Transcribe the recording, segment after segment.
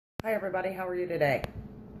Hi everybody, how are you today?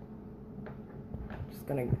 Just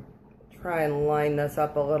gonna try and line this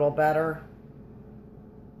up a little better.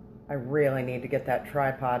 I really need to get that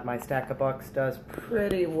tripod. My stack of books does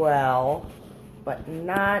pretty well, but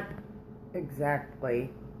not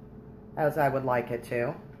exactly as I would like it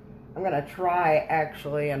to. I'm gonna try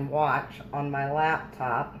actually and watch on my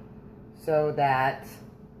laptop so that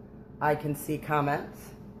I can see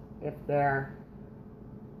comments if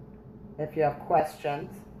you have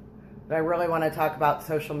questions. But I really want to talk about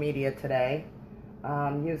social media today,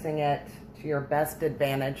 using it to your best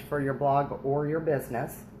advantage for your blog or your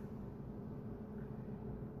business.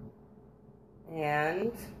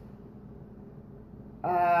 And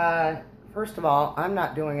first of all, I'm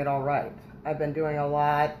not doing it all right. I've been doing a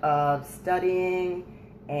lot of studying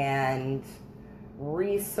and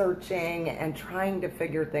researching and trying to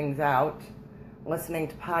figure things out, listening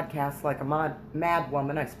to podcasts like a mad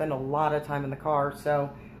woman. I spend a lot of time in the car, so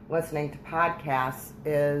listening to podcasts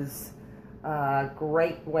is a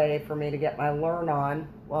great way for me to get my learn on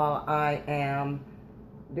while I am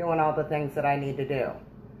doing all the things that I need to do.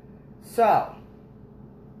 So,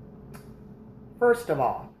 first of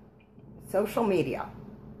all, social media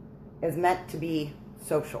is meant to be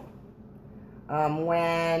social.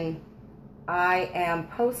 When I am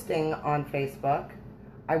posting on Facebook,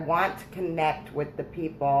 I want to connect with the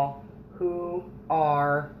people who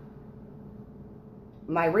are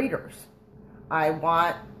my readers. I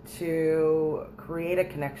want to create a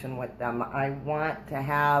connection with them. I want to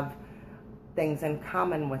have things in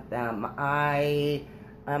common with them. I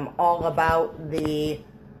am all about the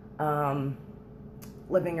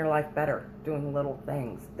living your life better, doing little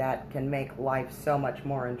things that can make life so much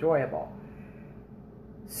more enjoyable.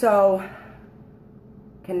 So,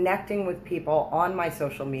 connecting with people on my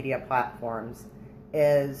social media platforms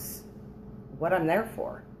is what I'm there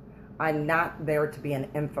for. I'm not there to be an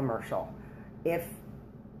infomercial. If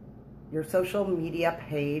your social media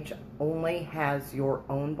page only has your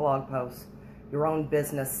own blog posts, your own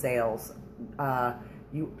business sales,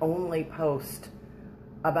 you only post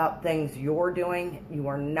about things you're doing, you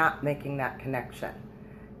are not making that connection.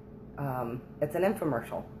 It's an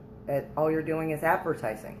infomercial. All you're doing is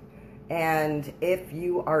advertising. And if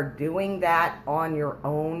you are doing that on your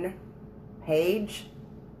own page,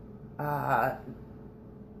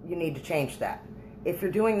 you need to change that. If you're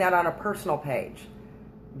doing that on a personal page,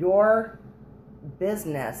 your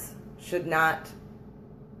business should not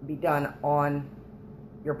be done on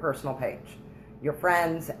your personal page. Your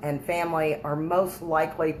friends and family are most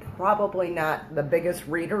likely probably not the biggest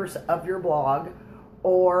readers of your blog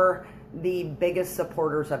or the biggest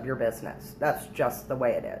supporters of your business. That's just the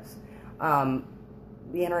way it is.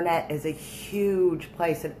 The internet is a huge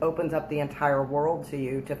place. It opens up the entire world to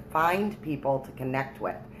you to find people to connect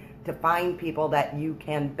with, to find people that you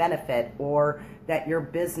can benefit or that your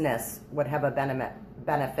business would have a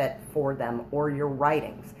benefit for them, or your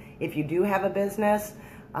writings. If you do have a business,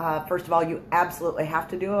 first of all, you absolutely have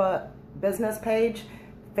to do a business page.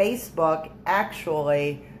 Facebook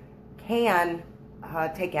actually can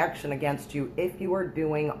take action against you if you are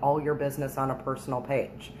doing all your business on a personal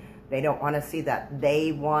page. They don't want to see that.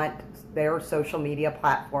 They want their social media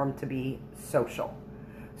platform to be social.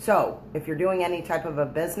 So, if you're doing any type of a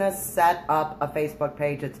business, set up a Facebook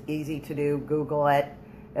page. It's easy to do. Google it.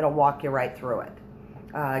 It'll walk you right through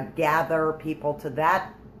it. Gather people to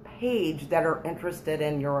that page that are interested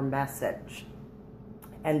in your message,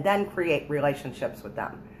 and then create relationships with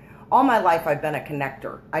them. All my life, I've been a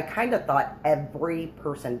connector. I kind of thought every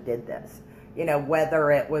person did this. You know,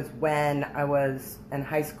 whether it was when I was in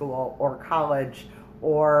high school or college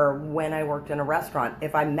or when I worked in a restaurant.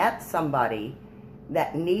 If I met somebody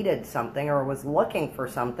that needed something or was looking for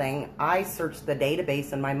something, I searched the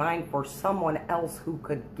database in my mind for someone else who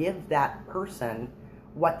could give that person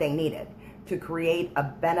what they needed to create a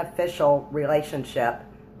beneficial relationship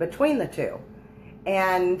between the two.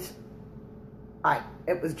 And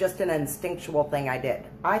it was just an instinctual thing I did.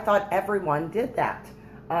 I thought everyone did that.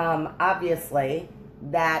 Obviously,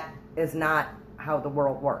 that is not how the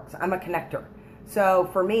world works. I'm a connector. So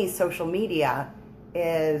for me, social media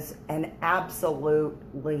is an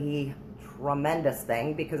absolutely tremendous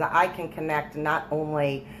thing because I can connect not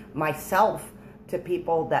only myself to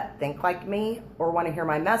people that think like me or want to hear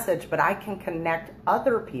my message, but I can connect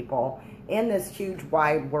other people in this huge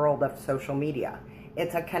wide world of social media.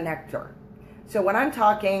 It's a connector. So when I'm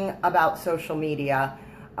talking about social media,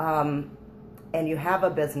 and you have a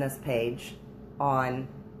business page on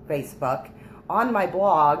Facebook, on my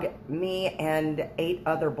blog, me and 7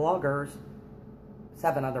 other bloggers,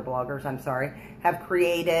 have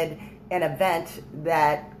created an event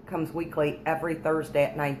that comes weekly every Thursday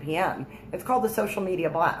at 9 p.m. It's called the Social Media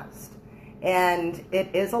Blast. And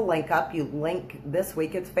it is a link up. You link, this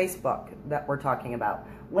week it's Facebook that we're talking about.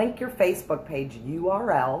 Link your Facebook page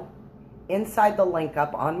URL inside the link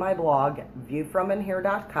up on my blog,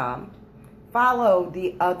 viewfrominhere.com. Follow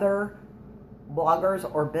the other bloggers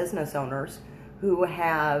or business owners who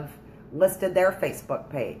have listed their Facebook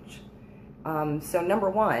page. So number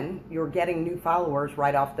one, you're getting new followers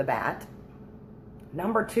right off the bat.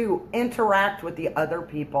 Number two, interact with the other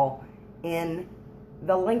people in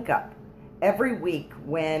the link up. Every week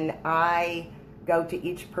when I go to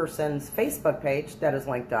each person's Facebook page that is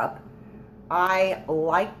linked up, I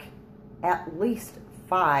like at least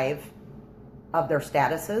 5 of their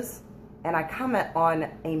statuses, and I comment on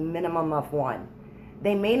a minimum of 1.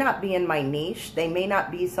 They may not be in my niche. They may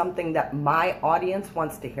not be something that my audience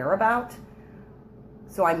wants to hear about,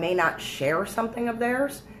 so I may not share something of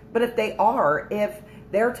theirs. But if they are, if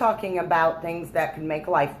they're talking about things that can make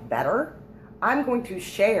life better, I'm going to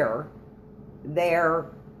share their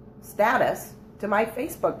status to my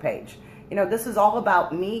Facebook page. You know, this is all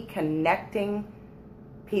about me connecting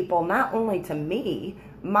people, not only to me.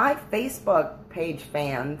 My Facebook page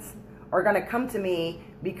fans are going to come to me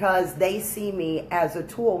because they see me as a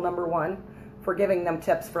tool, number one, for giving them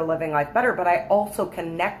tips for living life better, but I also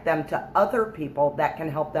connect them to other people that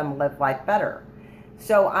can help them live life better.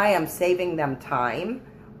 So I am saving them time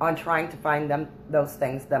on trying to find them those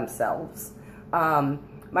things themselves.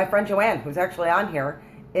 My friend Joanne, who's actually on here,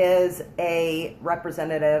 is a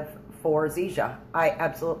representative for Zija. I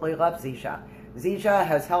absolutely love Zija. Zija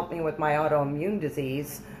has helped me with my autoimmune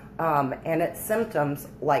disease and its symptoms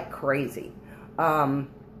like crazy.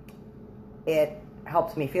 It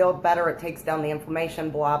helps me feel better. It takes down the inflammation,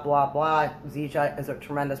 blah, blah, blah. Zija is a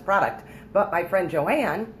tremendous product. But my friend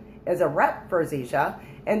Joanne is a rep for Zija,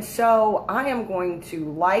 and so I am going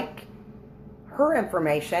to like her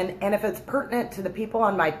information, and if it's pertinent to the people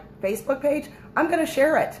on my Facebook page, I'm going to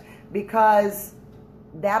share it, because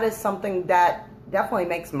that is something that definitely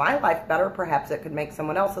makes my life better. Perhaps it could make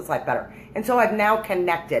someone else's life better. And so I've now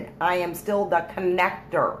connected. I am still the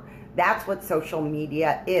connector. That's what social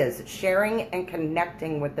media is, sharing and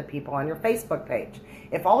connecting with the people on your Facebook page.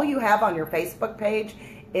 If all you have on your Facebook page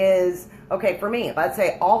is, okay, for me, let's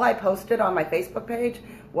say all I posted on my Facebook page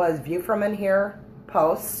was View From In Here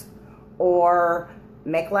posts or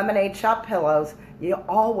Make Lemonade Shop Pillows, you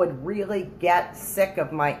all would really get sick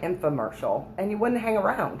of my infomercial and you wouldn't hang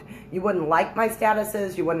around. You wouldn't like my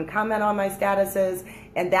statuses, you wouldn't comment on my statuses,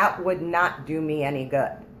 and that would not do me any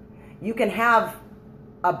good. You can have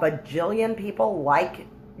a bajillion people like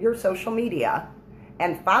your social media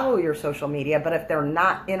and follow your social media, but if they're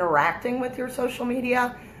not interacting with your social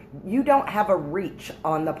media, you don't have a reach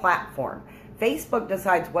on the platform. Facebook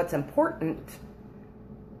decides what's important,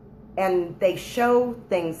 and they show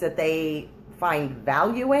things that they find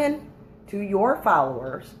value in to your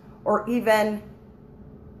followers, or even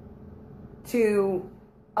to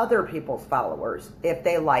other people's followers if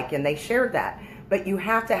they like and they share that. But you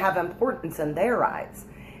have to have importance in their eyes.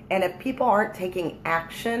 And if people aren't taking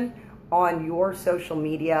action on your social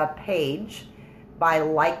media page by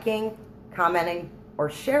liking, commenting, or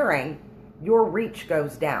sharing, your reach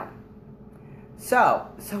goes down. So,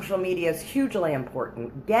 social media is hugely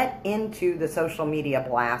important. Get into the social media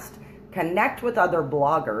blast, connect with other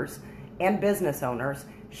bloggers and business owners,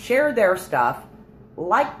 share their stuff,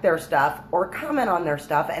 like their stuff, or comment on their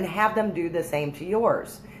stuff, and have them do the same to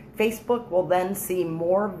yours. Facebook will then see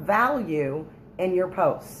more value in your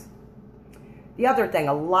posts. The other thing,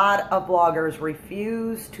 a lot of bloggers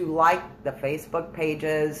refuse to like the Facebook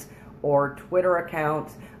pages or Twitter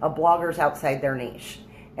accounts of bloggers outside their niche.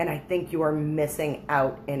 And I think you are missing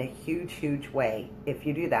out in a huge, huge way if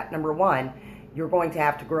you do that. Number one, you're going to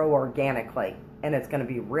have to grow organically, and it's going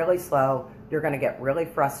to be really slow. You're going to get really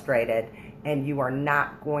frustrated, and you are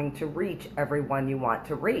not going to reach everyone you want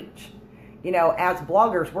to reach. You know, as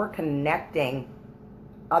bloggers, we're connecting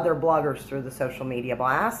other bloggers through the social media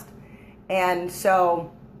blast. And so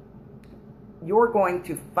you're going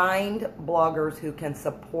to find bloggers who can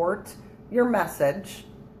support your message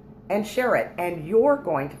and share it. And you're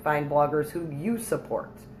going to find bloggers who you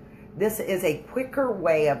support. This is a quicker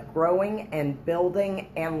way of growing and building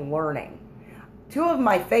and learning. 2 of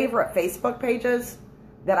my favorite Facebook pages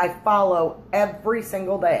that I follow every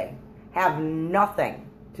single day have nothing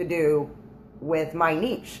to do with my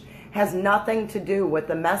niche, has nothing to do with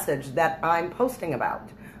the message that I'm posting about.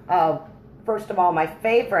 First of all, my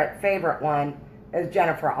favorite one is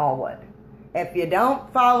Jennifer Allwood. If you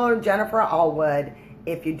don't follow Jennifer Allwood,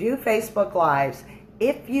 if you do Facebook Lives,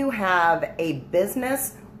 if you have a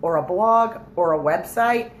business or a blog or a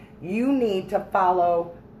website, you need to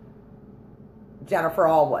follow Jennifer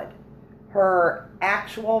Allwood. Her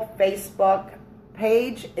actual Facebook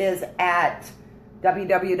page is at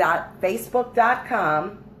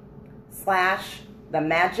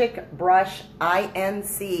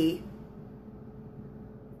www.facebook.com/themagicbrushINC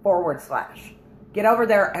 /. Get over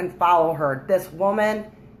there and follow her. This woman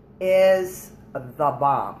is the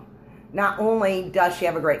bomb. Not only does she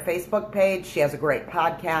have a great Facebook page, she has a great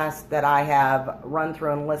podcast that I have run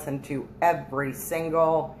through and listened to every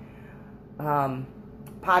single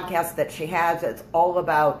podcast that she has. It's all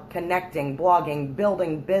about connecting, blogging,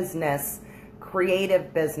 building business,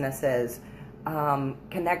 creative businesses,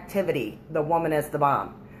 connectivity. The woman is the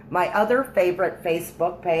bomb. My other favorite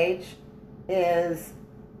Facebook page is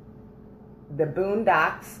the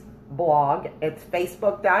Boondocks blog. It's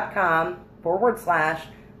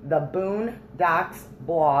facebook.com/the Boondocks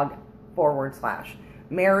blog /.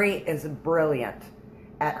 Mary is brilliant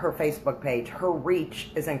at her Facebook page. Her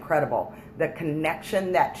reach is incredible. The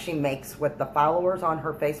connection that she makes with the followers on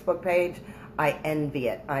her Facebook page, I envy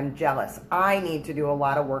it. I'm jealous. I need to do a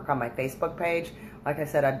lot of work on my Facebook page. Like I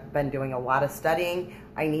said, I've been doing a lot of studying.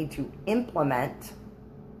 I need to implement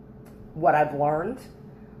what I've learned.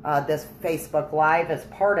 This Facebook Live is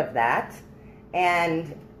part of that.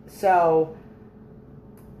 And so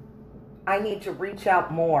I need to reach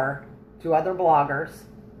out more to other bloggers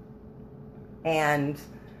and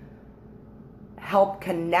help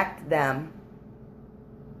connect them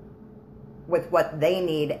with what they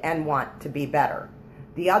need and want to be better.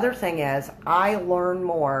 The other thing is, I learn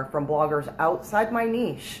more from bloggers outside my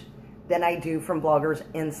niche than I do from bloggers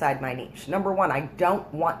inside my niche. Number one, I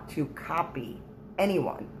don't want to copy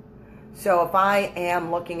anyone. So if I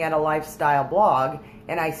am looking at a lifestyle blog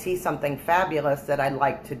and I see something fabulous that I'd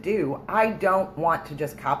like to do, I don't want to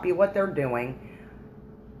just copy what they're doing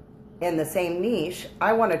in the same niche.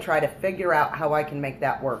 I want to try to figure out how I can make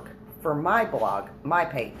that work for my blog, my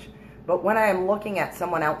page. But when I am looking at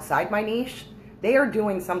someone outside my niche, they are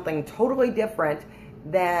doing something totally different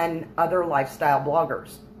than other lifestyle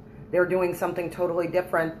bloggers. They're doing something totally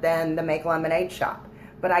different than the Make Lemonade shop.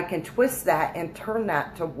 But I can twist that and turn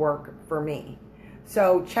that to work for me.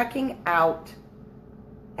 So checking out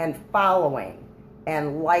and following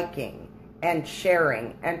and liking and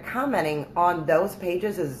sharing and commenting on those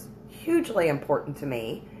pages is hugely important to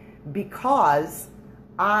me because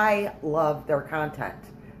I love their content.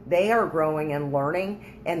 They are growing and learning,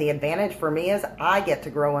 and the advantage for me is I get to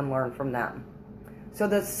grow and learn from them. So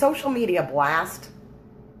the social media blast,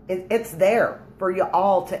 it's there for you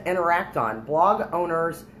all to interact on. Blog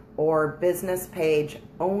owners or business page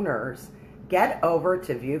owners, get over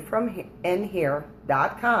to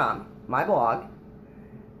viewfrominhere.com, my blog.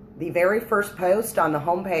 The very first post on the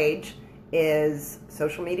homepage is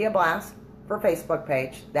Social Media Blast for Facebook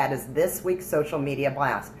page. That is this week's Social Media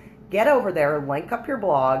Blast. Get over there, link up your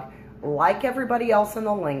blog, like everybody else in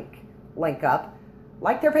the link up,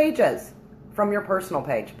 like their pages from your personal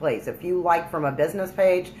page, please. If you like from a business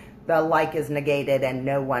page, the like is negated and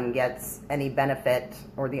no one gets any benefit,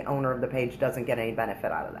 or the owner of the page doesn't get any benefit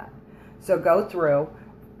out of that. So go through,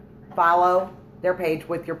 follow their page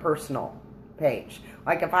with your personal page.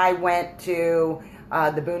 Like if I went to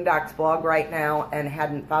the Boondocks blog right now and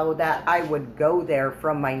hadn't followed that, I would go there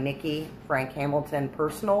from my Nikki Frank Hamilton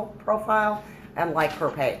personal profile and like her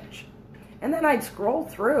page. And then I'd scroll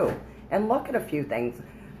through and look at a few things.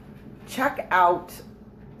 Check out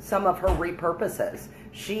some of her repurposes.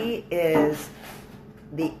 She is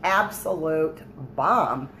the absolute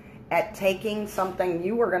bomb at taking something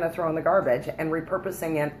you were going to throw in the garbage and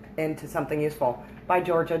repurposing it into something useful. Bye,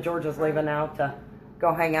 Georgia. Georgia's leaving now to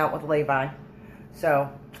go hang out with Levi. So,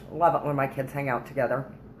 love it when my kids hang out together.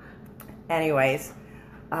 Anyways,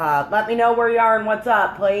 let me know where you are and what's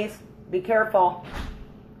up, please. Be careful.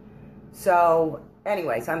 So,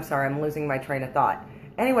 anyways, I'm sorry, I'm losing my train of thought.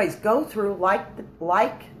 Anyways, go through, like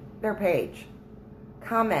their page.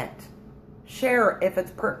 Comment. Share if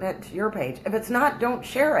it's pertinent to your page. If it's not, don't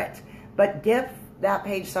share it. But give that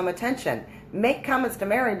page some attention. Make comments to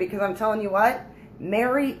Mary, because I'm telling you what,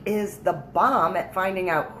 Mary is the bomb at finding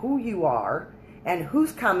out who you are and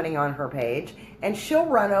who's commenting on her page, and she'll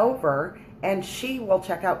run over and she will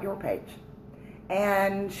check out your page.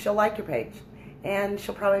 And she'll like your page. And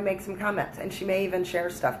she'll probably make some comments. And she may even share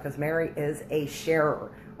stuff, because Mary is a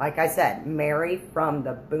sharer. Like I said, Mary from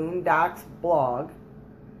the Boondocks blog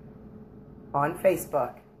on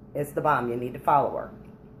Facebook is the bomb. You need to follow her.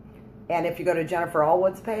 And if you go to Jennifer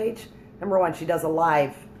Allwood's page, number one, she does a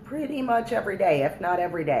live pretty much every day, if not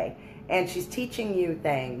every day. And she's teaching you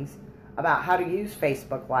things about how to use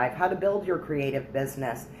Facebook Live, how to build your creative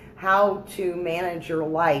business, how to manage your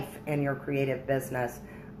life and your creative business.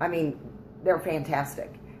 I mean, they're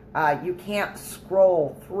fantastic. You can't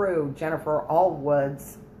scroll through Jennifer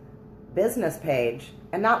Allwood's business page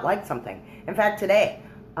and not like something. In fact, today,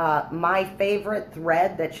 my favorite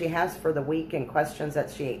thread that she has for the week and questions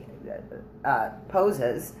that she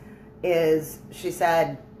poses is, she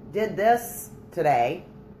said, did this today,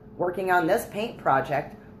 working on this paint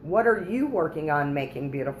project. What are you working on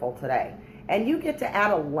making beautiful today? And you get to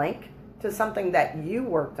add a link to something that you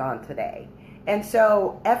worked on today. And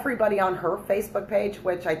so everybody on her Facebook page,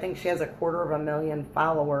 which I think she has 250,000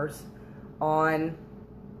 followers on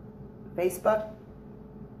Facebook,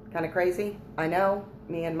 kind of crazy. I know,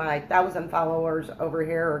 me and my 1,000 followers over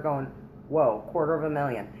here are going, whoa,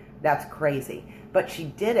 250,000. That's crazy. But she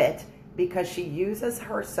did it because she uses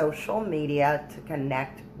her social media to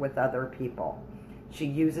connect with other people. She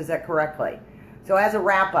uses it correctly. So as a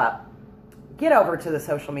wrap up, get over to the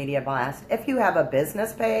Social Media Blast. If you have a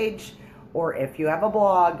business page or if you have a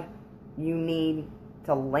blog, you need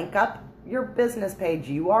to link up your business page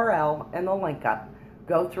URL and the link up.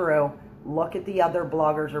 Go through, look at the other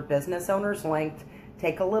bloggers or business owners linked,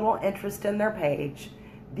 take a little interest in their page.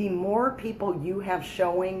 The more people you have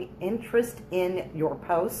showing interest in your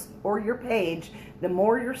posts or your page, the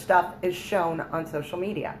more your stuff is shown on social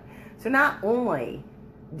media. So not only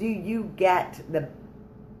do you get the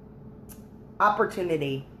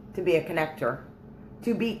opportunity to be a connector,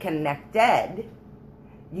 to be connected,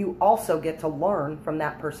 you also get to learn from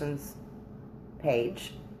that person's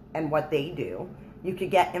page and what they do. You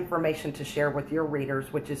could get information to share with your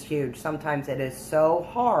readers, which is huge. Sometimes it is so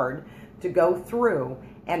hard to go through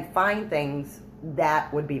and find things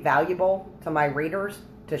that would be valuable to my readers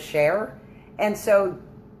to share. And so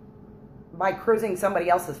by cruising somebody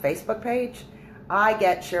else's Facebook page, I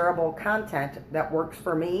get shareable content that works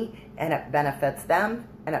for me, and it benefits them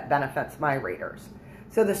and it benefits my readers.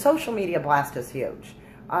 So the Social Media Blast is huge.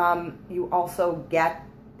 You also get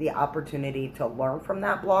the opportunity to learn from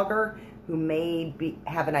that blogger who may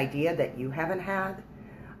have an idea that you haven't had,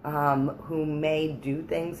 who may do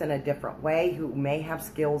things in a different way, who may have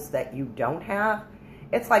skills that you don't have.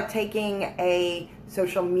 It's like taking a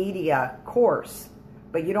social media course,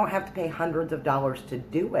 but you don't have to pay hundreds of dollars to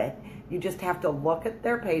do it. You just have to look at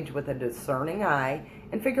their page with a discerning eye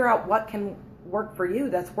and figure out what can work for you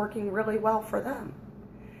that's working really well for them.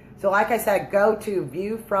 So like I said, go to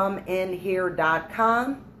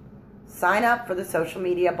viewfrominhere.com, sign up for the Social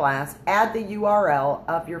Media Blast, add the URL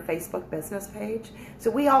of your Facebook business page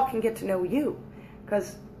so we all can get to know you.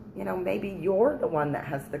 Because, you know, maybe you're the one that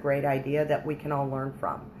has the great idea that we can all learn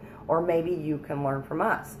from. Or maybe you can learn from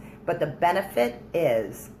us. But the benefit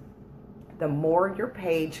is the more your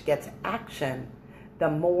page gets action,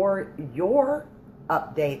 the more your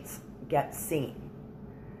updates get seen.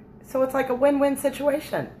 So it's like a win-win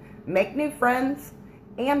situation. Make new friends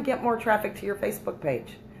and get more traffic to your Facebook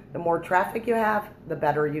page. The more traffic you have, the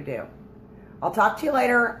better you do. I'll talk to you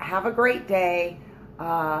later. Have a great day.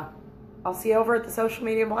 I'll see you over at the Social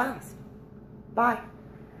Media Blast. Bye.